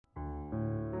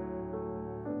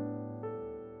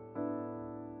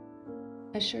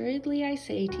Assuredly I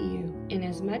say to you,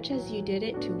 inasmuch as you did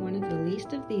it to one of the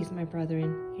least of these, my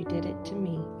brethren, you did it to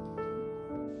me.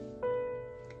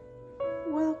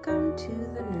 Welcome to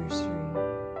the nursery,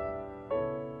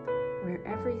 where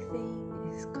everything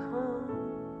is calm,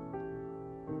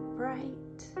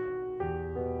 bright,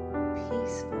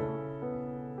 peaceful,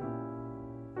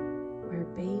 where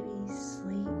babies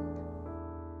sleep.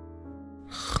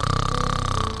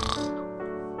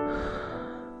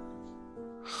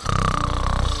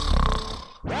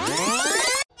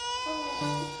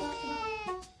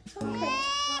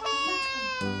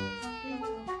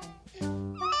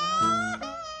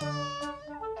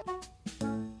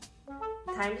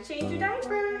 Time to change your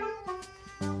diaper.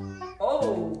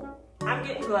 Oh, I'm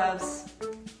getting gloves.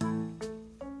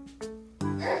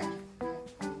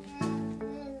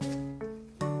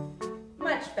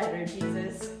 Much better,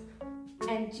 Jesus.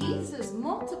 And Jesus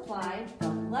multiplied the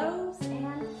loaves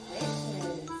and fishes.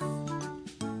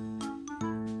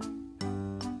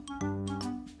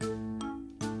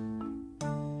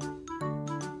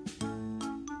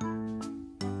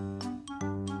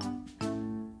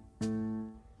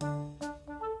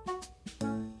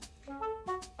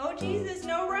 Oh, Jesus,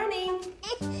 no running.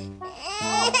 Are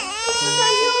you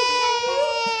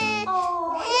okay?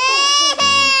 Oh, it's okay,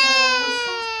 Jesus.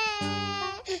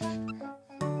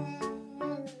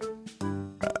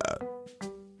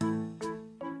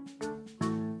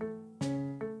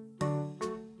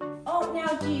 Oh,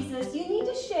 now, Jesus, you need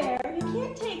to share. You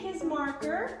can't take his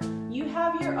marker. You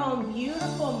have your own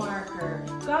beautiful marker.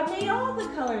 God made all the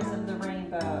colors of the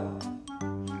rainbow.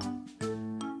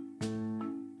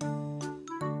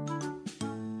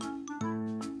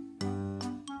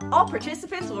 All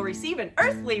participants will receive an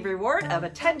earthly reward of a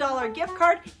 $10 gift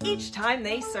card each time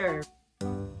they serve.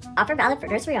 Offer valid for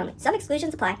nursery only. Some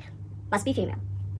exclusions apply. Must be female.